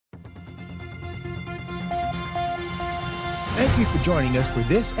Thank you for joining us for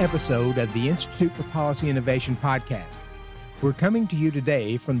this episode of the Institute for Policy Innovation podcast. We're coming to you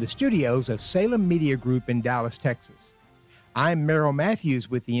today from the studios of Salem Media Group in Dallas, Texas. I'm Merrill Matthews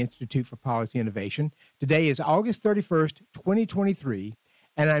with the Institute for Policy Innovation. Today is August 31st, 2023,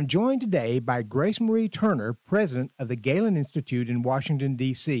 and I'm joined today by Grace Marie Turner, president of the Galen Institute in Washington,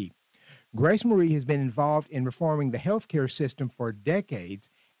 D.C. Grace Marie has been involved in reforming the healthcare system for decades,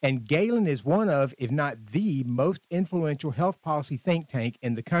 and Galen is one of, if not the most influential health policy think tank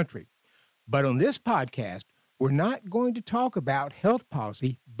in the country. But on this podcast, we're not going to talk about health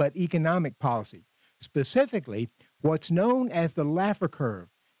policy, but economic policy, specifically what's known as the Laffer Curve,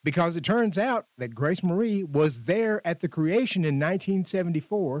 because it turns out that Grace Marie was there at the creation in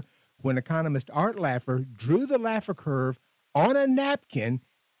 1974 when economist Art Laffer drew the Laffer Curve on a napkin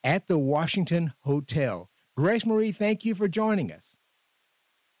at the Washington Hotel. Grace Marie, thank you for joining us.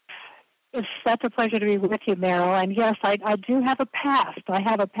 It's such a pleasure to be with you, Merrill. And yes, I do have a past. I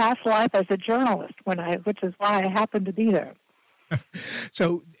have a past life as a journalist, which is why I happen to be there.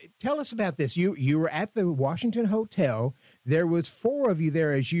 So tell us about this. You were at the Washington Hotel. There was four of you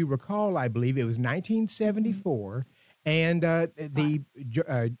there, as you recall, I believe. It was 1974. And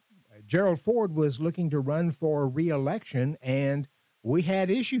Gerald Ford was looking to run for re-election, and we had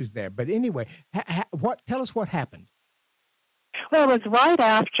issues there. But anyway, tell us what happened. Well, it was right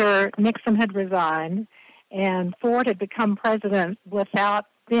after Nixon had resigned and Ford had become president without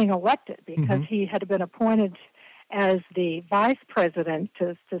being elected because he had been appointed as the vice president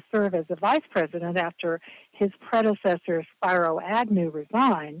to serve as the vice president after his predecessor, Spiro Agnew,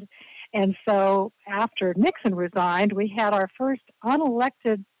 resigned. And so after Nixon resigned, we had our first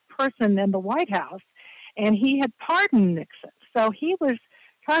unelected person in the White House, and he had pardoned Nixon. So he was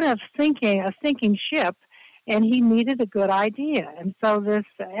kind of sinking ship, and he needed a good idea. And so this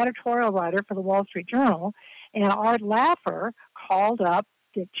editorial writer for the Wall Street Journal and Art Laffer called up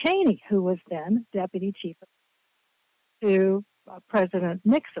Dick Cheney, who was then deputy chief to President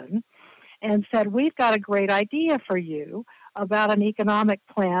Nixon, and said, we've got a great idea for you about an economic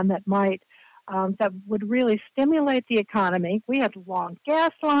plan that would really stimulate the economy. We had long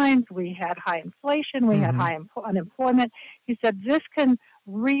gas lines, we had high inflation, we had high unemployment. He said, this can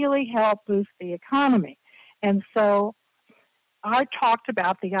really help boost the economy. And so I talked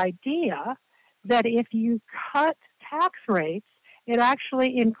about the idea that if you cut tax rates, it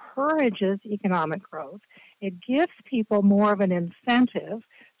actually encourages economic growth. It gives people more of an incentive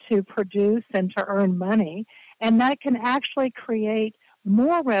to produce and to earn money, and that can actually create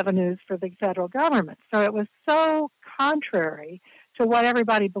more revenues for the federal government. So it was so contrary to what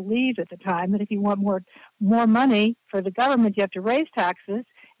everybody believed at the time, that if you want more money for the government, you have to raise taxes.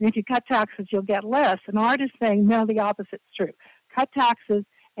 And if you cut taxes, you'll get less. And Art is saying, no, the opposite's true. Cut taxes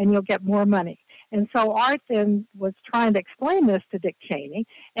and you'll get more money. And so Art then was trying to explain this to Dick Cheney.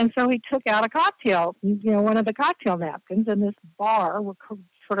 And so he took out a cocktail, one of the cocktail napkins in this bar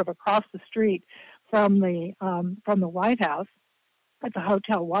sort of across the street from the White House at the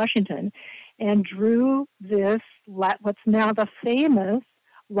Hotel Washington, and drew this, what's now the famous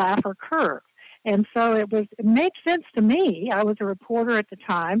Laffer Curve. And so it made sense to me. I was a reporter at the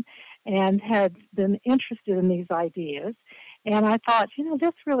time and had been interested in these ideas. And I thought,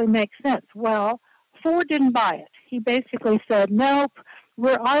 this really makes sense. Well, Ford didn't buy it. He basically said, nope,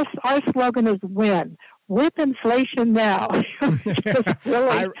 our slogan is win. Whip inflation now.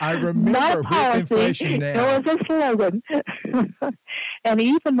 Really I remember whip inflation now. It was a slogan. And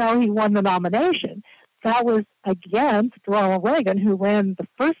even though he won the nomination, that was against Ronald Reagan, who ran the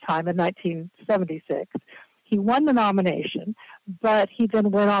first time in 1976. He won the nomination, but he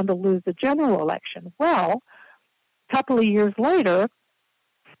then went on to lose the general election. Well, a couple of years later,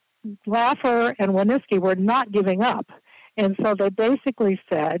 Laffer and Winooski were not giving up. And so they basically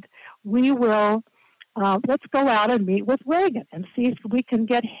said, we will, let's go out and meet with Reagan and see if we can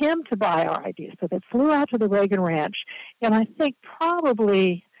get him to buy our ideas. So they flew out to the Reagan Ranch, and I think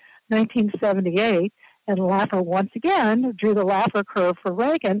probably 1978, and Laffer once again drew the Laffer Curve for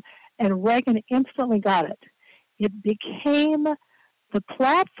Reagan, and Reagan instantly got it. It became the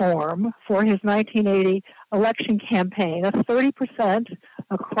platform for his 1980 election campaign, a 30%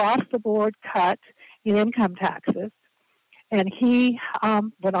 across-the-board cut in income taxes. And he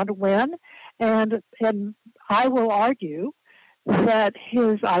went on to win, and I will argue that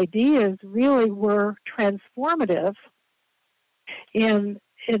his ideas really were transformative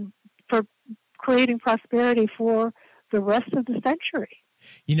for creating prosperity for the rest of the century.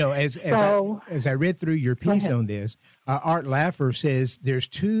 As I read through your piece on this, Art Laffer says there's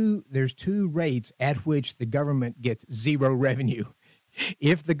two rates at which the government gets zero revenue.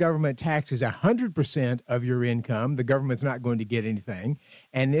 If the government taxes 100% of your income, the government's not going to get anything.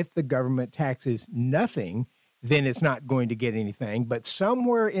 And if the government taxes nothing, then it's not going to get anything. But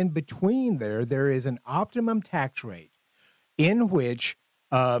somewhere in between there is an optimum tax rate in which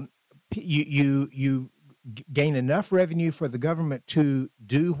you gain enough revenue for the government to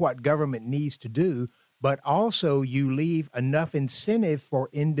do what government needs to do, but also you leave enough incentive for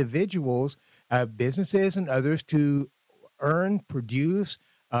individuals, businesses, and others to earn, produce,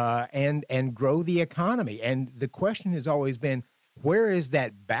 and grow the economy. And the question has always been, where is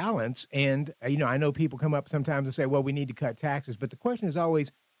that balance? And, I know people come up sometimes and say, well, we need to cut taxes. But the question is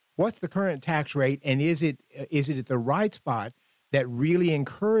always, what's the current tax rate? And is it at the right spot that really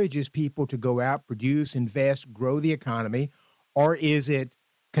encourages people to go out, produce, invest, grow the economy? Or is it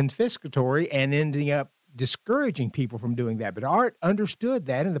confiscatory and ending up discouraging people from doing that? But Art understood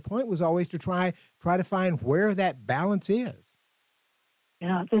that, and the point was always to try to find where that balance is.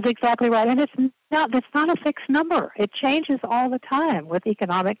 Yeah, that's exactly right. And it's not a fixed number. It changes all the time with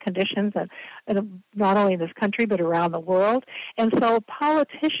economic conditions, and not only in this country but around the world. And so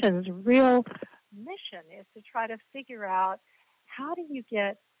politicians' real mission is to try to figure out, how do you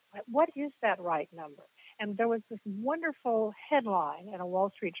get, what is that right number? And there was this wonderful headline in a Wall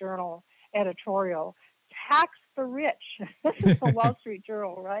Street Journal editorial, "Tax the Rich." This is the Wall Street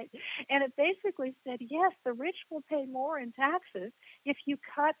Journal, right? And it basically said, yes, the rich will pay more in taxes if you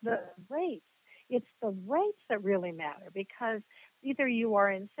cut the rates. It's the rates that really matter, because either you are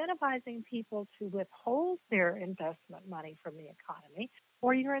incentivizing people to withhold their investment money from the economy,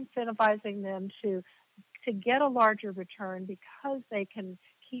 or you're incentivizing them to get a larger return because they can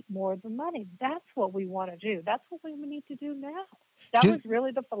keep more of the money. That's what we want to do. That's what we need to do now. That was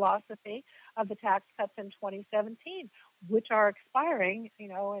really the philosophy of the tax cuts in 2017, which are expiring,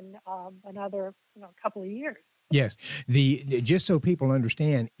 in another couple of years. Yes. Just so people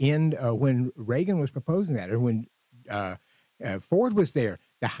understand, when Reagan was proposing that, or when Ford was there,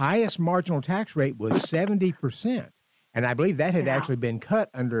 the highest marginal tax rate was 70%. And I believe that had actually been cut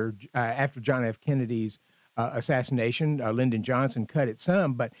after John F. Kennedy's assassination. Lyndon Johnson cut it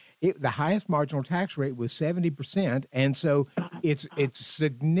some, but the highest marginal tax rate was 70%, and so it's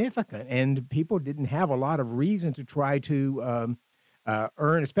significant. And people didn't have a lot of reason to try to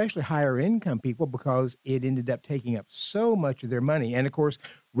earn, especially higher income people, because it ended up taking up so much of their money. And of course,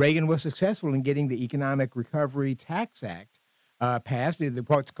 Reagan was successful in getting the Economic Recovery Tax Act passed,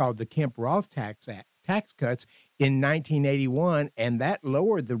 what's called the Kemp-Roth tax cuts in 1981, and that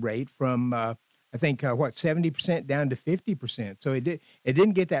lowered the rate from I think 70% down to 50%. So it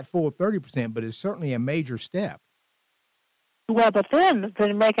didn't get that full 30%, but it's certainly a major step. Well, but then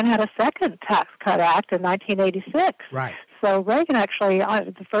Reagan had a second Tax Cut Act in 1986. Right. So Reagan actually,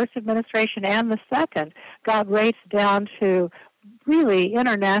 the first administration and the second, got rates down to really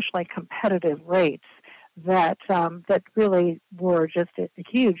internationally competitive rates that really were just a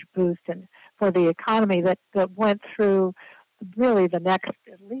huge boost for the economy that went through really the next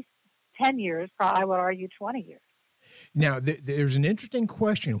at least 10 years, I would argue 20 years. Now, there's an interesting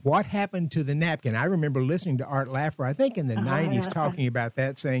question. What happened to the napkin? I remember listening to Art Laffer, I think in the 90s, talking about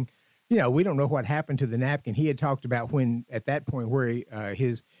that, saying, we don't know what happened to the napkin. He had talked about at that point,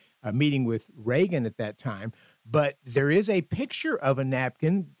 his meeting with Reagan at that time. But there is a picture of a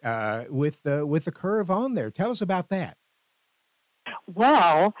napkin with a curve on there. Tell us about that.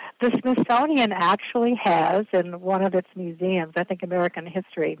 Well, the Smithsonian actually has in one of its museums, I think American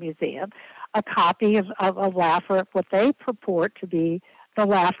History Museum, a copy of Laffer, what they purport to be the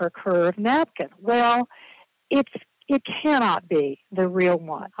Laffer Curve napkin. Well, it cannot be the real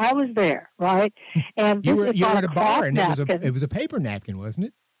one. I was there, right? And you were at a bar, and it was a paper napkin, wasn't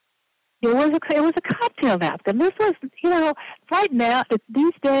it? It was a cocktail napkin. This was, right now,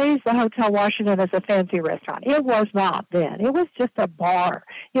 these days, the Hotel Washington is a fancy restaurant. It was not then. It was just a bar.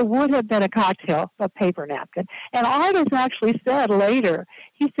 It would have been a paper napkin. And Art has actually said later,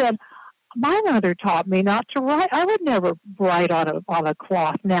 he said, my mother taught me not to write. I would never write on a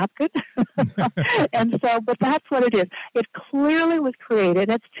cloth napkin. And so, but that's what it is. It clearly was created.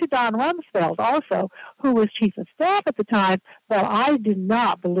 It's to Don Rumsfeld also, who was chief of staff at the time, but I do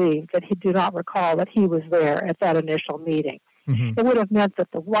not believe that he did not recall that he was there at that initial meeting. Mm-hmm. It would have meant that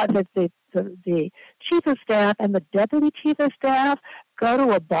the chief of staff and the deputy chief of staff go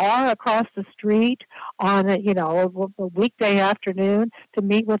to a bar across the street on a weekday afternoon to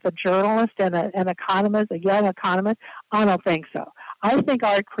meet with a journalist and an economist, a young economist. I don't think so. I think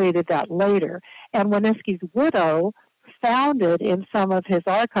Art created that later. And Winski's widow found it in some of his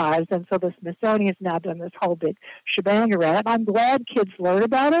archives, and so the Smithsonian's now done this whole big shebang around it. I'm glad kids learn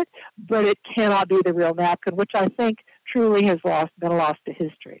about it, but it cannot be the real napkin, which I think truly has been lost to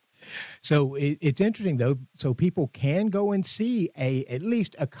history. So it's interesting, though. So people can go and see at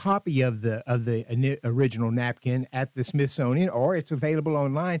least a copy of the original napkin at the Smithsonian, or it's available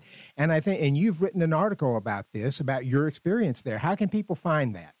online. And and you've written an article about this, about your experience there. How can people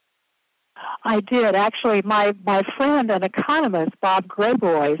find that? I did. Actually, my friend, an economist, Bob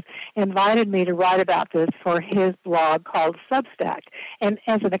Grayboys, invited me to write about this for his blog called Substack. And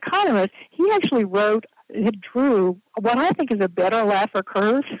as an economist, he actually drew what I think is a better Laffer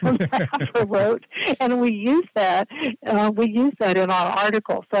Curve than Laffer wrote, and we use that in our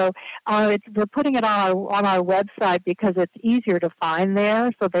article. So we're putting it on our website because it's easier to find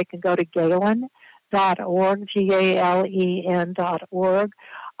there. So they can go to Galen.org, GALEN.org.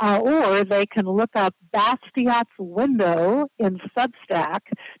 Or they can look up Bastiat's Window in Substack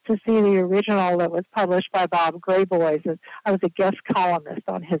to see the original that was published by Bob Grayboys. I was a guest columnist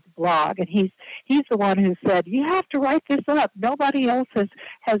on his blog, and he's the one who said, you have to write this up. Nobody else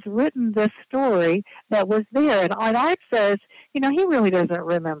has written this story that was there. And Art says, he really doesn't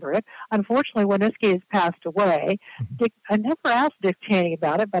remember it. Unfortunately, Winooski has passed away. I never asked Dick Cheney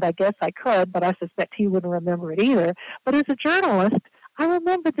about it, but I guess I could, but I suspect he wouldn't remember it either. But as a journalist, I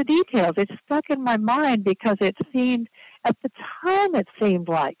remember the details. It stuck in my mind because at the time it seemed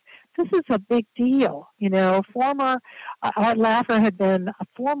like this is a big deal. Former Art Laffer had been a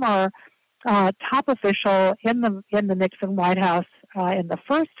former top official in the Nixon White House in the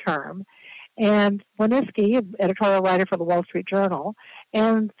first term, and Winooski, editorial writer for the Wall Street Journal,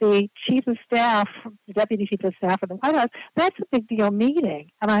 and the chief of staff, the deputy chief of staff of the White House. That's a big deal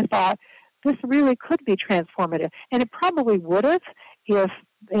meeting, and I thought this really could be transformative, and it probably would have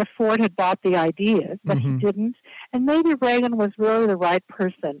if Ford had bought the ideas, but he didn't. And maybe Reagan was really the right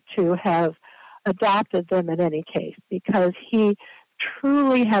person to have adopted them in any case, because he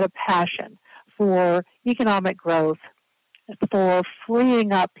truly had a passion for economic growth, for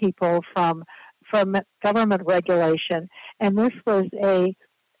freeing up people from government regulation. And this was a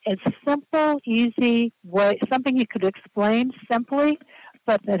simple, easy way, something you could explain simply,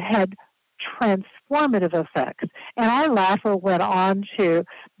 but that had transformative effects. And Art Laffer went on to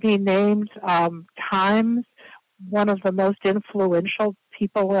be named Times one of the most influential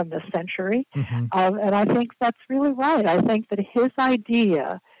people in the century. And I think that's really right. I think that his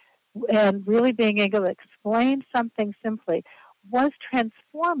idea and really being able to explain something simply was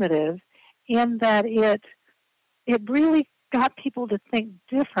transformative in that it really got people to think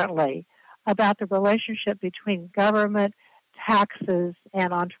differently about the relationship between government, taxes,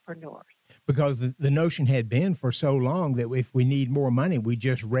 and entrepreneurs. Because the notion had been for so long that if we need more money, we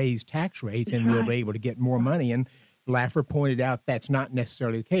just raise tax rates and we'll be able to get more money. And Laffer pointed out that's not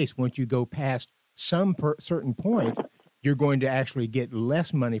necessarily the case. Once you go past some certain point, you're going to actually get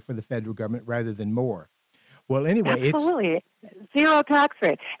less money for the federal government rather than more. Well, anyway, absolutely. Zero tax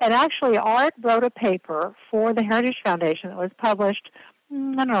rate. And actually, Art wrote a paper for the Heritage Foundation that was published,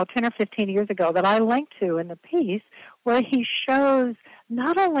 10 or 15 years ago that I linked to in the piece, where he shows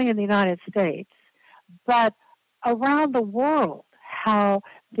not only in the United States, but around the world, how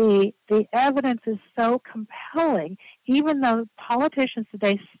the evidence is so compelling, even though politicians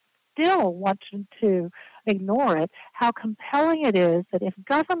today still want to ignore it, how compelling it is that if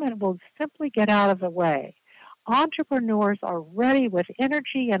government will simply get out of the way, entrepreneurs are ready with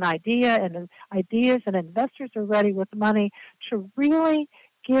energy and ideas, and investors are ready with money to really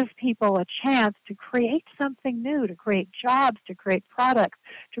give people a chance to create something new, to create jobs, to create products,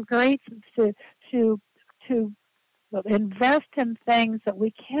 to invest in things that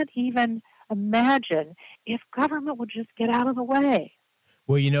we can't even imagine if government would just get out of the way.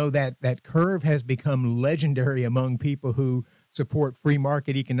 Well, that curve has become legendary among people who support free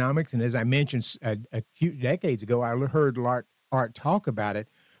market economics. And as I mentioned a few decades ago, I heard Art talk about it,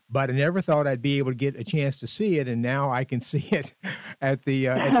 but I never thought I'd be able to get a chance to see it. And now I can see it at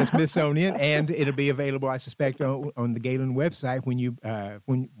the Smithsonian, and it'll be available, I suspect, on the Galen website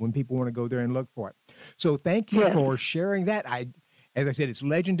when people want to go there and look for it. So thank you for sharing that. As I said, it's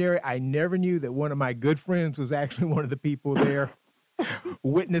legendary. I never knew that one of my good friends was actually one of the people there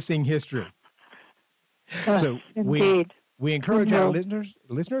witnessing history. So indeed. We encourage our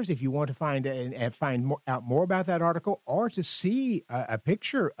listeners, if you want to find out more about that article or to see a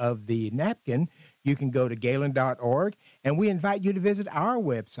picture of the napkin, you can go to Galen.org, and we invite you to visit our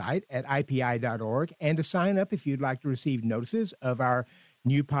website at IPI.org and to sign up if you'd like to receive notices of our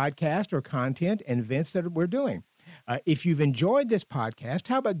new podcast or content and events that we're doing. If you've enjoyed this podcast,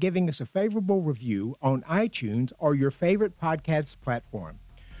 how about giving us a favorable review on iTunes or your favorite podcast platform?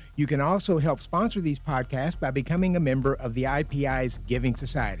 You can also help sponsor these podcasts by becoming a member of the IPI's Giving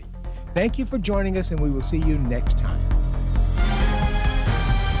Society. Thank you for joining us, and we will see you next time.